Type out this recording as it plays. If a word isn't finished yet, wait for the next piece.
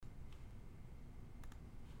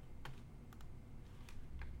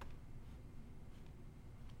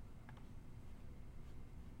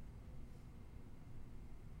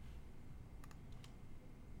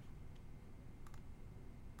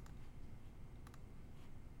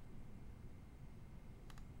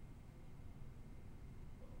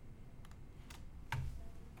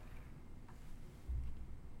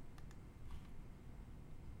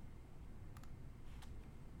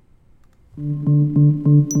Welcome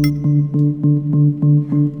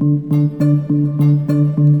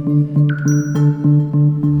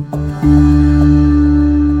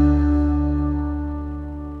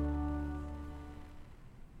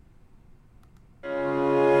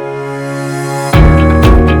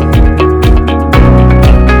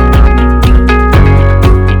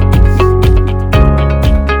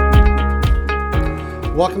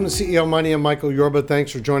to CEO Money. I'm Michael Yorba.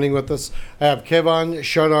 Thanks for joining with us. I have Keyvan,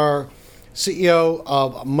 Shahrdar, CEO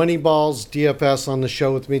of Moneyballs DFS on the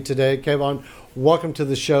show with me today. Keyvan, welcome to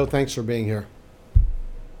the show. Thanks for being here.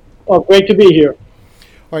 Oh, great to be here.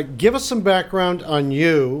 All right, give us some background on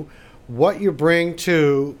you, what you bring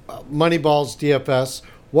to Moneyballs DFS,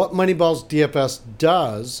 what Moneyballs DFS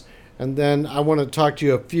does, and then I want to talk to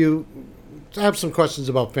you I have some questions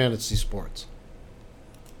about fantasy sports.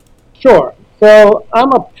 Sure. So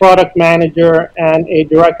I'm a product manager and a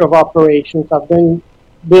director of operations. I've been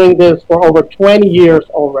doing this for over 20 years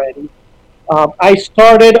already. I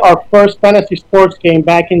started our first fantasy sports game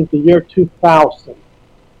back in the year 2000.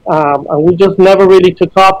 And we just never really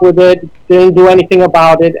took off with it, didn't do anything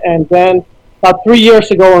about it. And then about 3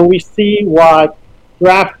 years ago, when we see what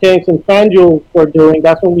DraftKings and FanDuel were doing,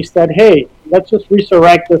 that's when we said, hey, let's just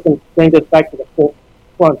resurrect this and bring this back to the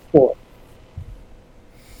front foot.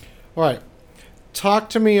 All right. Talk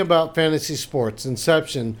to me about fantasy sports.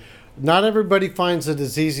 Inception. Not everybody finds it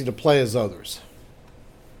as easy to play as others.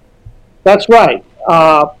 That's right.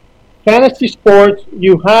 Fantasy sports,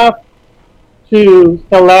 you have to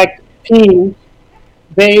select teams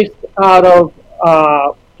based out of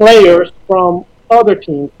players from other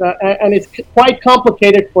teams. And it's quite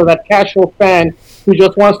complicated for that casual fan who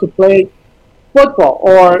just wants to play football,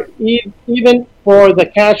 or even for the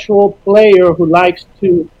casual player who likes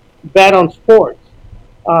to bet on sports.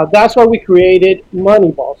 That's why we created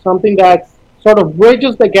Moneyball, something that sort of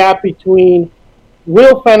bridges the gap between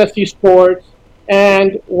real fantasy sports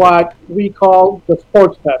and what we call the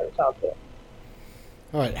sports bettors out there.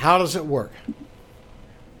 All right, how does it work?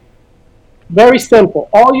 Very simple.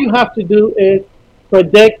 All you have to do is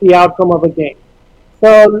predict the outcome of a game.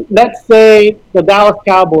 So let's say the Dallas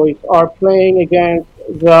Cowboys are playing against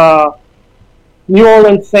the New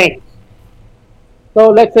Orleans Saints. So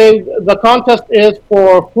let's say the contest is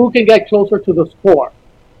for who can get closer to the score.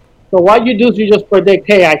 So what you do is you just predict,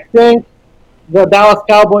 hey, I think the Dallas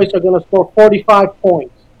Cowboys are going to score 45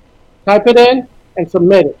 points. Type it in and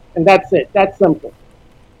submit it. And that's it. That's simple.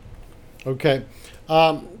 Okay.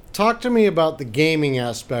 Talk to me about the gaming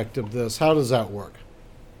aspect of this. How does that work?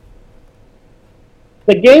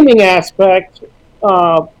 The gaming aspect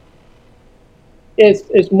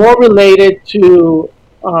is more related to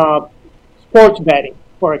sports betting,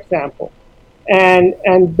 for example. And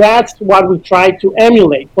that's what we try to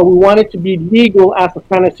emulate, but we want it to be legal as a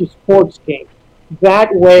fantasy sports game.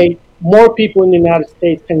 That way, more people in the United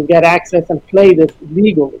States can get access and play this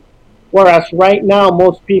legally. Whereas right now,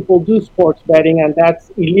 most people do sports betting, and that's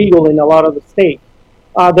illegal in a lot of the states.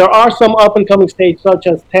 There are some up-and-coming states, such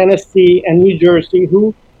as Tennessee and New Jersey,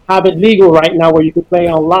 who have it legal right now where you can play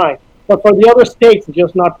online. But for the other states, it's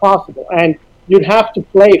just not possible. And you'd have to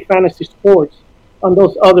play fantasy sports on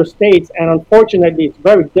those other states, and unfortunately, it's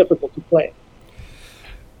very difficult to play.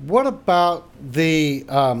 What about the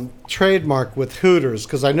trademark with Hooters?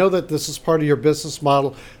 Because I know that this is part of your business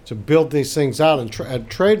model to build these things out. And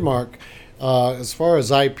trademark, as far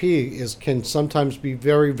as IP, can sometimes be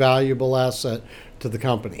very valuable asset to the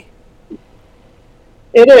company.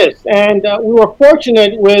 It is, and we were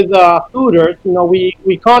fortunate with Hooters. You know,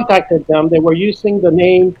 we contacted them. They were using the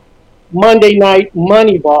name Monday Night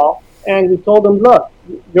Moneyball, and we told them, look,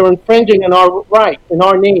 you're infringing in our rights, in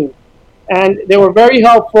our name. And they were very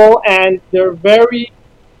helpful, and they're very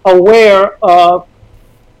aware of,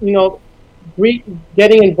 you know,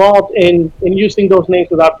 getting involved in using those names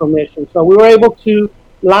without permission. So we were able to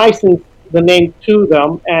license the name to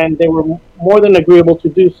them, and they were more than agreeable to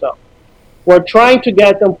do so. We're trying to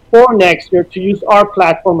get them for next year to use our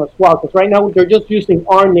platform as well, because right now they're just using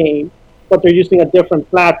our name, but they're using a different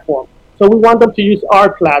platform. So we want them to use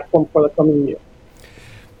our platform for the coming year.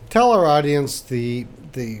 Tell our audience the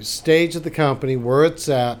stage of the company, where it's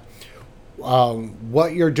at,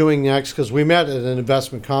 what you're doing next, because we met at an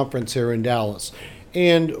investment conference here in Dallas,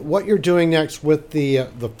 and what you're doing next with the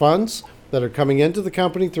funds that are coming into the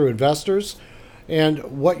company through investors, and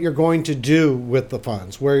what you're going to do with the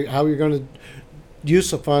funds, how you're going to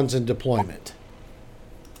use the funds and deployment.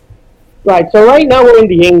 Right. So right now we're in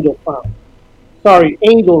the angel round.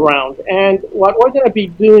 And what we're going to be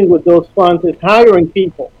doing with those funds is hiring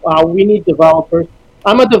people. We need developers.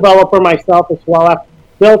 I'm a developer myself as well. I've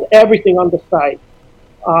built everything on the site.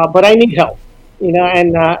 but I need help,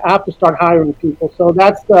 and I have to start hiring people. So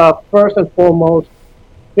that's the first and foremost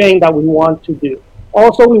thing that we want to do.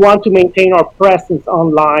 Also, we want to maintain our presence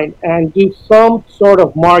online and do some sort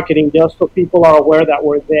of marketing just so people are aware that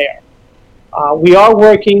we're there. We are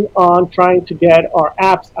working on trying to get our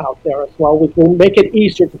apps out there as well, which will make it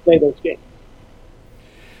easier to play those games.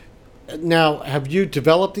 Now, have you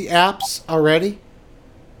developed the apps already?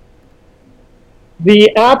 The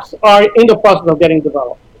apps are in the process of getting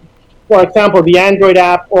developed. For example, the Android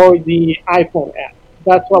app or the iPhone app.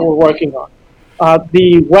 That's what we're working on.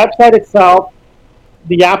 The website itself,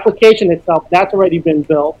 the application itself, that's already been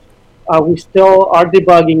built. We still are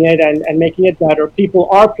debugging it and making it better. People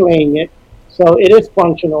are playing it, so it is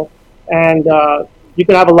functional, and you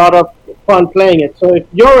can have a lot of fun playing it. So if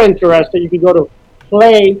you're interested, you can go to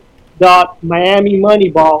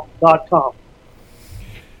play.miamimoneyball.com.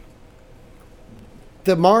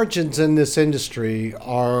 The margins in this industry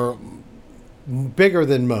are bigger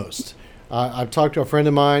than most. I've talked to a friend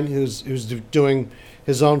of mine who's doing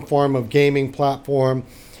his own form of gaming platform,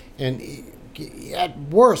 and at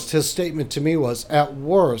worst, his statement to me was, at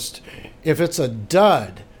worst, if it's a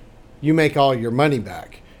dud, you make all your money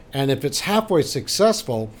back. And if it's halfway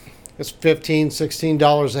successful, it's $15,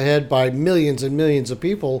 $16 a head by millions and millions of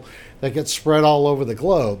people that get spread all over the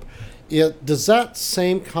globe. Does that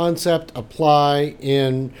same concept apply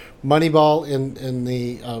in Moneyball in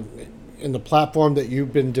the platform that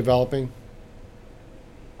you've been developing?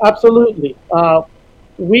 Absolutely.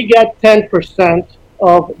 We get 10%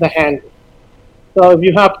 of the handle. So if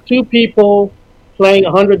you have two people playing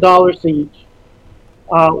 $100 each,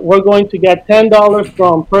 we're going to get $10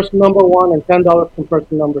 from person number one and $10 from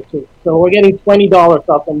person number two. So we're getting $20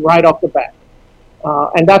 off them right off the bat.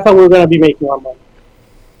 And that's how we're going to be making our money.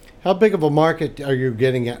 How big of a market are you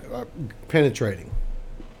penetrating?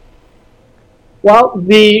 Well,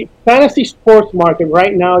 the fantasy sports market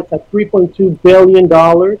right now is at $3.2 billion.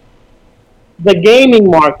 The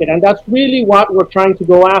gaming market, and that's really what we're trying to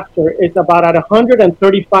go after, is about at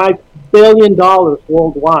 $135 billion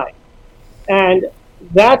worldwide. And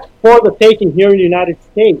that's for the taking here in the United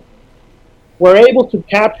States. We're able to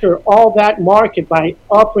capture all that market by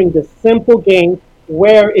offering the simple games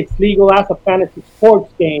where it's legal as a fantasy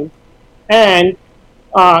sports game, and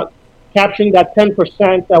capturing that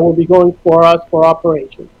 10% that will be going for us for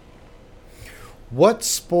operations. What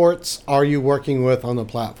sports are you working with on the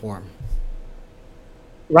platform?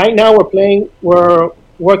 Right now we're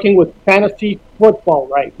working with fantasy football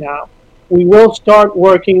right now. We will start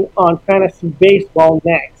working on fantasy baseball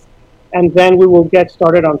next, and then we will get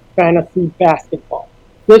started on fantasy basketball.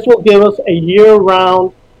 This will give us a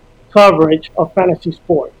year-round coverage of fantasy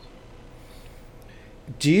sports.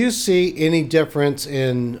 Do you see any difference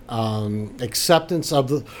in acceptance of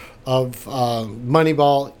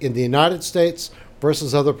Moneyball in the United States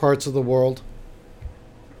versus other parts of the world?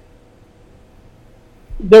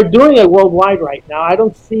 They're doing it worldwide right now. I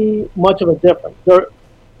don't see much of a difference.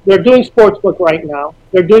 They're doing sportsbook right now.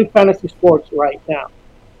 They're doing fantasy sports right now.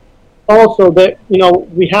 Also,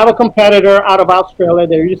 we have a competitor out of Australia.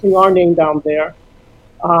 They're using our name down there.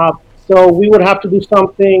 So we would have to do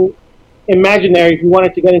something imaginary if we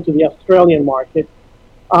wanted to get into the Australian market.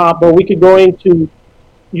 But we could go into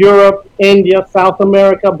Europe, India, South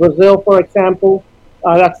America, Brazil, for example.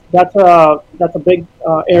 That's a big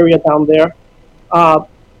area down there.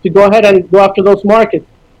 To go ahead and go after those markets.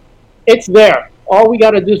 It's there. All we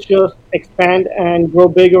got to do is just expand and grow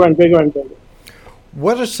bigger and bigger and bigger.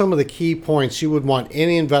 What are some of the key points you would want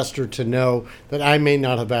any investor to know that I may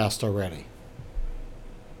not have asked already?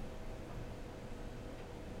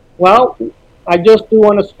 Well, I just do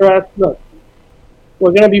want to stress, look,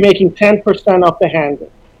 we're going to be making 10% off the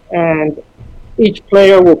handle, and each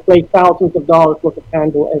player will play thousands of dollars worth of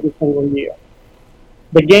handle every single year.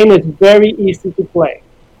 The game is very easy to play.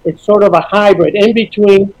 It's sort of a hybrid in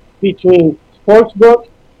between sportsbook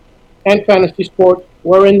and fantasy sports.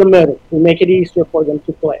 We're in the middle. We make it easier for them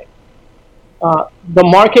to play. The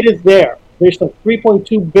market is there. There's a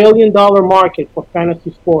 $3.2 billion market for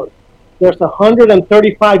fantasy sports. There's a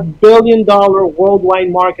 $135 billion worldwide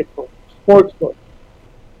market for sportsbook.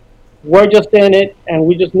 We're just in it, and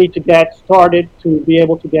we just need to get started to be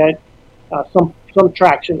able to get some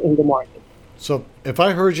traction in the market. So if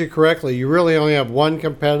I heard you correctly, you really only have one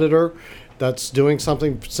competitor that's doing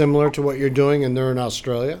something similar to what you're doing, and they're in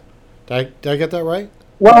Australia. Did I get that right?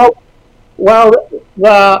 Well,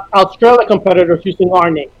 the Australia competitor is using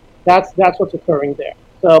our name. That's what's occurring there.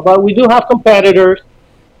 So, but we do have competitors,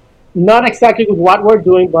 not exactly with what we're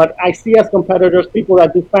doing, but I see as competitors people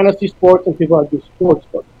that do fantasy sports and people that do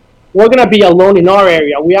sportsbook. We're going to be alone in our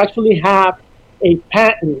area. We actually have a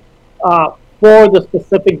patent for the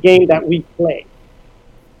specific game that we play.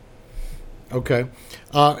 Okay.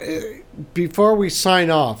 Before we sign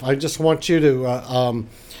off, I just want you to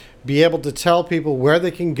be able to tell people where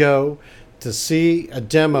they can go to see a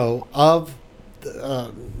demo of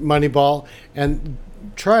Moneyball and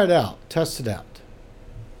try it out, test it out.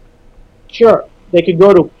 Sure. They could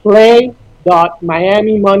go to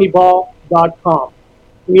play.miamimoneyball.com.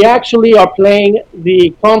 We actually are playing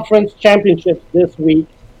the conference championships this week,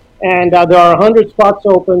 and there are 100 spots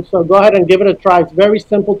open, so go ahead and give it a try. It's very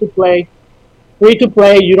simple to play, free to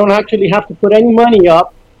play. You don't actually have to put any money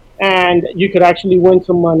up, and you could actually win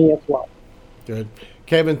some money as well. Good.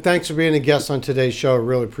 Keyvan, thanks for being a guest on today's show. I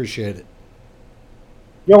really appreciate it.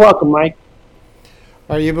 You're welcome, Mike.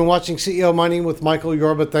 All right, you've been watching CEO Money with Michael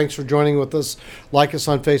Yorba. Thanks for joining with us. Like us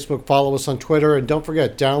on Facebook, follow us on Twitter, and don't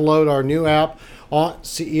forget, download our new app on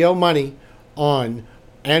CEO Money on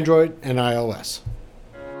Android and iOS.